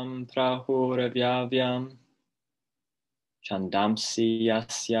Ashvatam Prahuravyam Chandamsi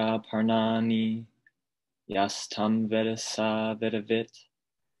Yasya Parnani Yastam Vedasa Vedavit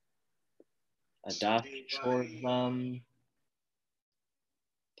Adashorvam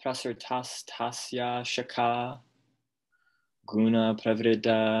Prasartastasya Shaka Guna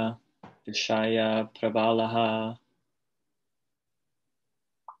Pravrida Vishaya Prabalaha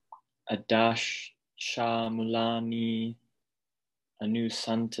Adash Shamulani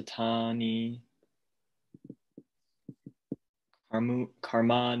Anusantatani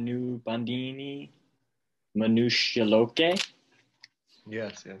Karmanu Bandini Manushyaloke.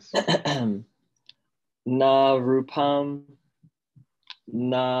 Yes. Na rupam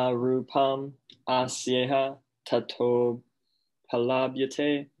asyeha tato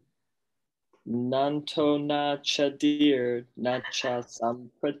palabyate nanto na chadir nacha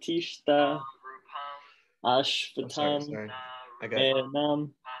sampratishta ashvatam Sorry. I got it.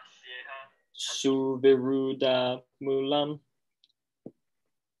 enam suviruda mulam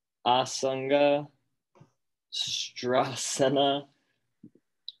asanga strasana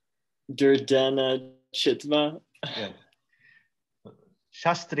durdana chitva. Yeah.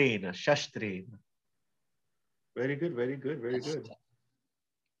 Shastrina. Very good.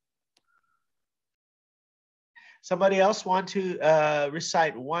 Somebody else want to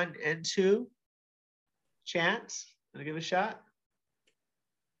recite 1 and 2? Chance? Want to give it a shot?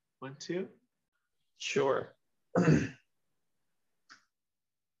 1, 2. Sure.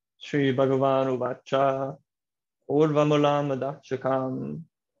 Shri Bhagavan Uvacha Urvamulam Adachakam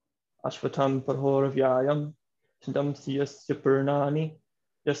Ashvatam Parhoravyayam Chandam Siyasya Purnani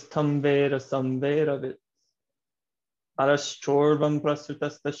Yastam Veda Samvedavit Arashchorvam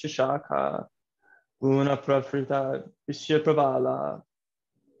Prasutastasya Shaka Guna Prafrita Vishyapravala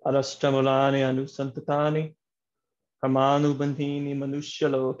Arashtamulani Anusantatani Karmanu Bandhini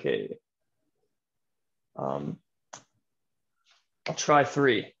Manushyaloke. I'll try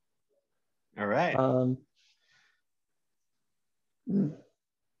 3. All right.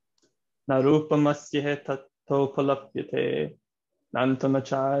 Narupamasya tatopalapyate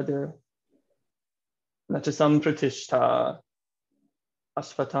nantamachadar nachasam pratishta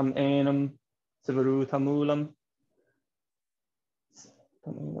ashvatam enam sivarutamulam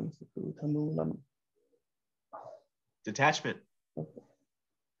Detachment.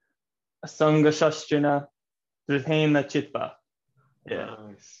 asanga shastrina dridhena chitva. Yeah.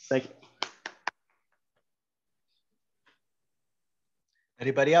 Nice. Thank you.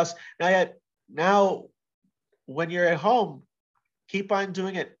 Anybody else? Now, when you're at home, keep on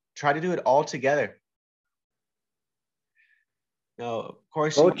doing it. Try to do it all together. No, of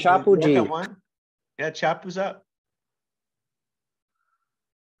course. Oh, Chapuji. One. Yeah, Chapu's up.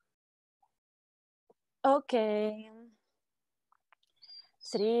 Okay.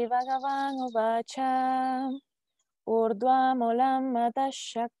 Sri Bhagavan Uvacha Urdvamulam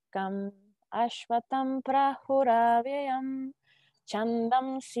Madashakam Ashvatam Prahuravyam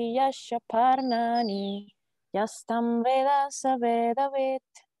Chandam Siyasya Parnani Yastam Vedasa Vedavit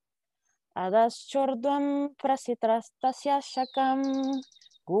Adaschordvam Prasitrastasya Shakam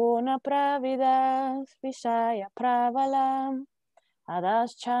Guna Pravidas Vishaya Pravalam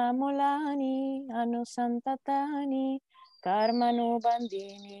adascha mulani anusantatani karmanu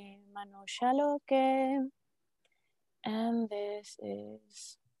bandini manushaloke. And this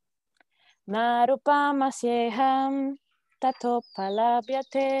is Narupamasyeham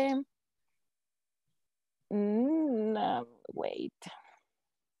tatopalabhyate. Wait.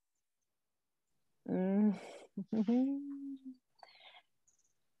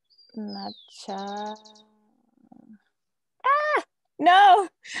 Nacha. No.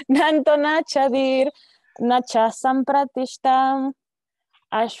 Nanto nachadir. Nacha sampratishtam.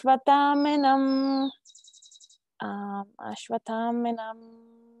 Ashvatamenam. Ashvatamenam.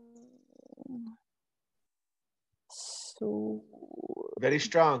 Very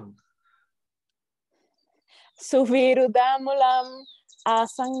strong. Suvirudamulam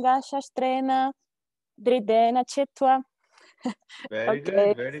asanga shastrena dridena chitwa. Very Okay,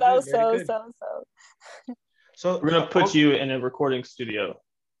 good. Very good. Very good. So we're gonna put you in a recording studio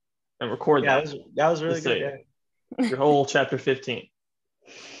and record that. That was really good. Yeah. Your whole chapter 15.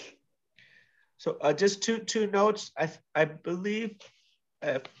 So just two notes. I believe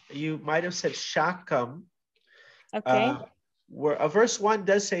you might have said shakam. Okay. Where verse 1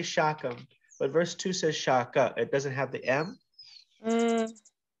 does say shakam, but verse 2 says shaka. It doesn't have the M. And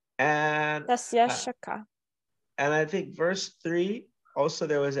Tasya shaka. And I think verse 3 also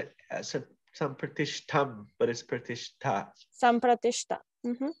there was some pratishtam, but it's pratishta. Sampratishta.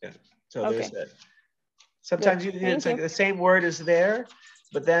 Yeah. So there's that. Sometimes it's like the same word is there,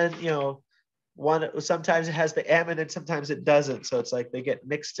 but then one sometimes it has the M and then sometimes it doesn't. So it's like they get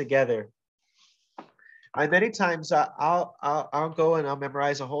mixed together. Many times I'll go and I'll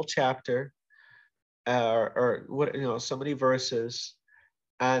memorize a whole chapter, or what so many verses,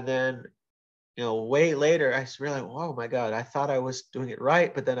 and then way later I realized, oh my God, I thought I was doing it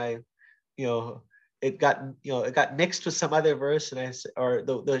right, but then it got mixed with some other verse, and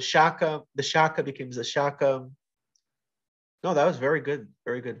the shaka becomes the shaka. No, that was very good,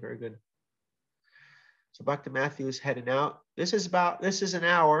 very good, very good. So Dr. Matthew is heading out. This is an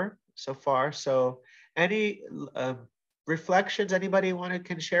hour so far. So any reflections? Anybody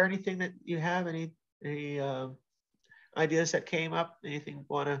can share anything that you have? Any ideas that came up? Anything you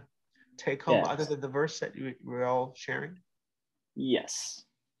want to take home other than the verse that you were all sharing? Yes.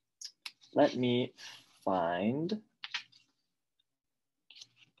 Let me find.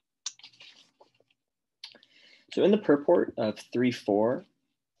 So in the purport of 3:4,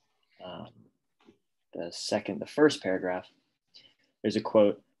 the first paragraph, there's a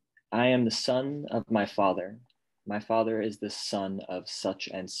quote, "I am the son of my father. My father is the son of such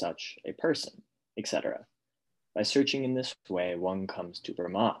and such a person," etc. By searching in this way, one comes to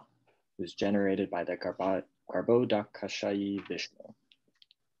Brahma, who is generated by the Garbhodakashayi Vishnu.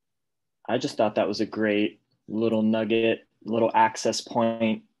 I just thought that was a great little nugget, little access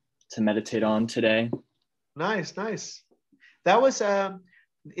point to meditate on today. Nice. That was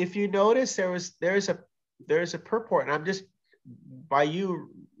if you notice, there's a purport, and I'm just by you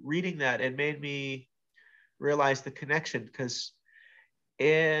reading that, it made me realize the connection, because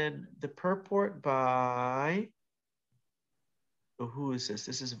in the purport by who is this?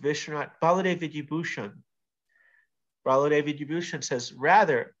 This is Vishwanath Baladev Vidyabhushan. Baladev Vidyabhushan says,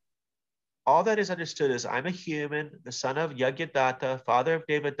 rather, all that is understood is I'm a human, the son of Yagyadatta, father of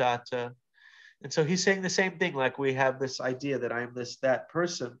Devadatta. And so he's saying the same thing, like we have this idea that I'm that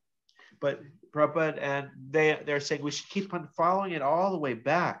person. But Prabhupada and they're saying we should keep on following it all the way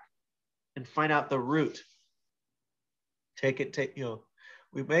back and find out the root.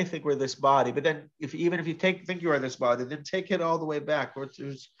 We may think we're this body, but then if you think you are this body, then take it all the way back. Where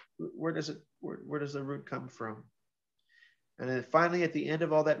does the root come from? And then finally, at the end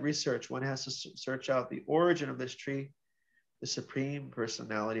of all that research, one has to search out the origin of this tree, the supreme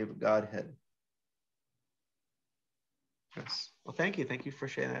personality of Godhead. Yes. Well, thank you. Thank you for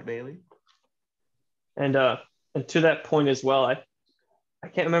sharing that, Bailey. And to that point as well, I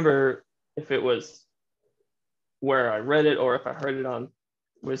can't remember if it was where I read it or if I heard it on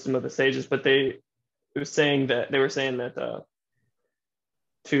Wisdom of the Sages, but they were saying that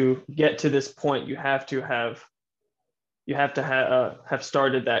to get to this point, you have to have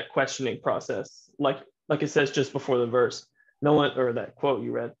started that questioning process, like it says just before the verse. No one, or that quote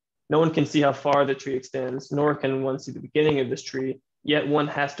you read, no one can see how far the tree extends, nor can one see the beginning of this tree, yet one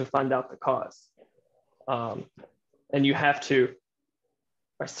has to find out the cause. And you have to,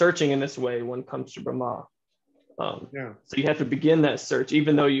 by searching in this way, one comes to Brahma. So you have to begin that search,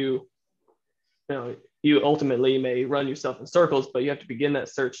 even though you ultimately may run yourself in circles, but you have to begin that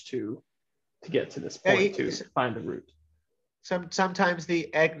search to get to this point, to find the root. Sometimes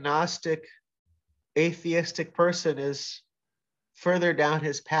the agnostic, atheistic person is further down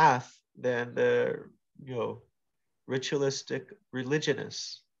his path than the, you know, ritualistic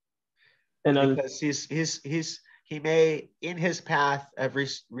religionists. And because he may in his path have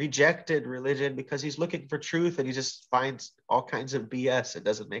rejected religion because he's looking for truth, and he just finds all kinds of BS. It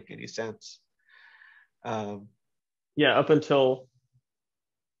doesn't make any sense. Yeah, up until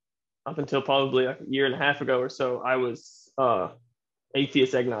probably a year and a half ago or so, I was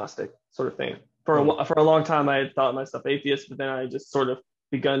atheist agnostic sort of thing. For a long time, I had thought myself atheist, but then I just sort of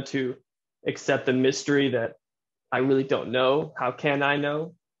begun to accept the mystery that I really don't know. How can I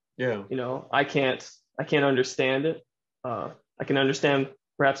know? Yeah. You know, I can't understand it. I can understand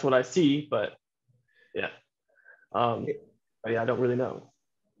perhaps what I see, but yeah. But yeah, I don't really know.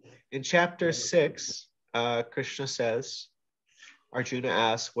 In chapter 6, Krishna says, Arjuna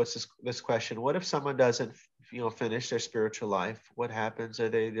asks, what's this question? What if someone doesn't, you know, finish their spiritual life? What happens? Are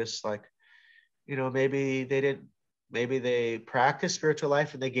they just like, you know, maybe they practice spiritual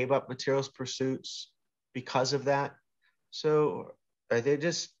life and they gave up material pursuits because of that. So are they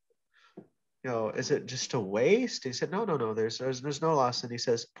just, you know, is it just a waste? He said, no, there's no loss. And he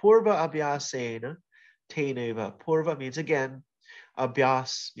says, Purva abhyasena teneva. Purva means again,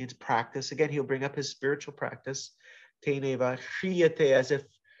 abhyas means practice. Again, he'll bring up his spiritual practice. Teneva, shriyate, as if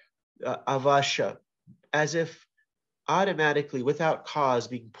avasha, as if automatically, without cause,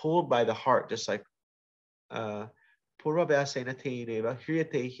 being pulled by the heart, just like Purva abhyasena teneva,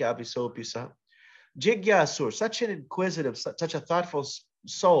 shriyate hyavisopisa. Jigyasur, such an inquisitive, such a thoughtful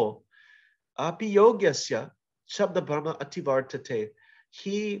soul. Api yogyasya shabda brahma ativartate.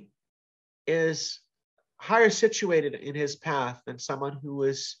 He is higher situated in his path than someone who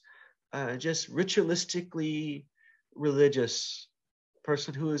is just ritualistically religious,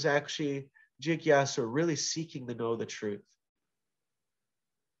 person who is actually jigyasur, really seeking to know the truth.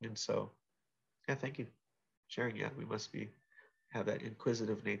 And so, yeah, thank you for sharing. Yeah, we must have that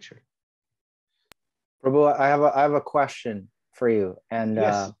inquisitive nature. Prabhu, I have a question for you, and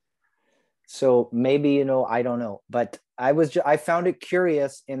yes. So maybe, you know, I don't know, but I found it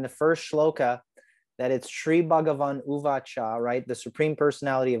curious in the first shloka that it's Sri Bhagavan Uvacha, right? The Supreme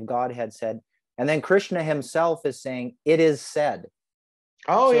Personality of Godhead said, and then Krishna himself is saying, it is said.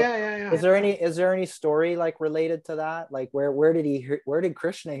 Oh, so yeah. Is there any story like related to that? Like where did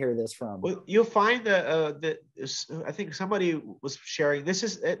Krishna hear this from? Well, you'll find that I think somebody was sharing. This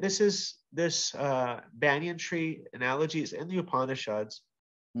banyan tree analogy is in the Upanishads.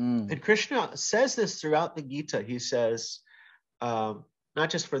 And Krishna says this throughout the Gita. He says, not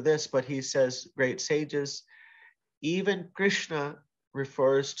just for this, but he says, great sages, even Krishna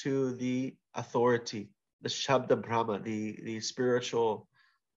refers to the authority, the Shabda Brahma, the spiritual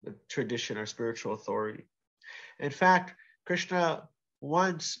tradition or spiritual authority. In fact, Krishna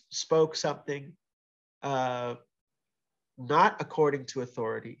once spoke something not according to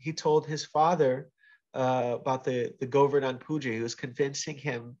authority. He told his father about the Govardhan Puja. He was convincing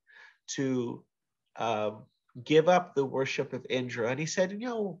him to give up the worship of Indra. And he said, you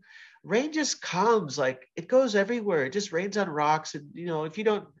know, rain just comes, like it goes everywhere. It just rains on rocks. And, you know, if you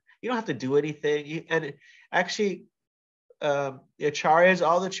don't have to do anything. Actually, acharyas,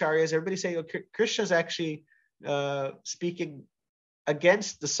 all the acharyas, everybody saying, oh, Krishna's actually speaking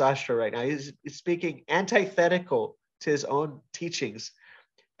against the Sastra right now. He's speaking antithetical to his own teachings.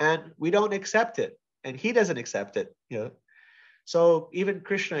 And we don't accept it. And he doesn't accept it, you know. So even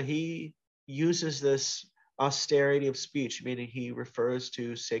Krishna, he uses this austerity of speech, meaning he refers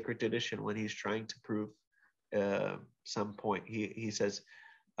to sacred tradition when he's trying to prove some point. He says,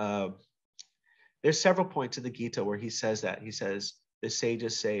 there's several points in the Gita where he says that. He says, the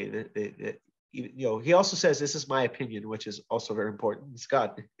sages say that you know, he also says, this is my opinion, which is also very important. It's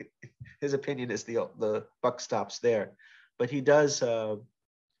God. His opinion is the buck stops there. But he does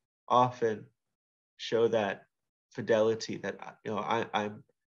often show that fidelity that, you know,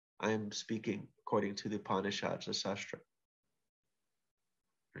 I'm speaking according to the Upanishads, the Sastra.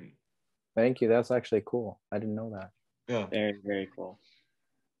 Right. Thank you. That's actually cool. I didn't know that. Yeah. Very, very cool.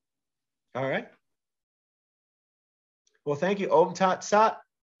 All right. Well, thank you. Om Tat Sat.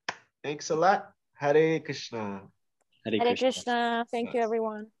 Thanks a lot. Hare Krishna. Hare Krishna. Thank you,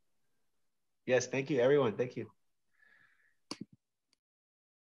 everyone. Yes, thank you, everyone. Thank you.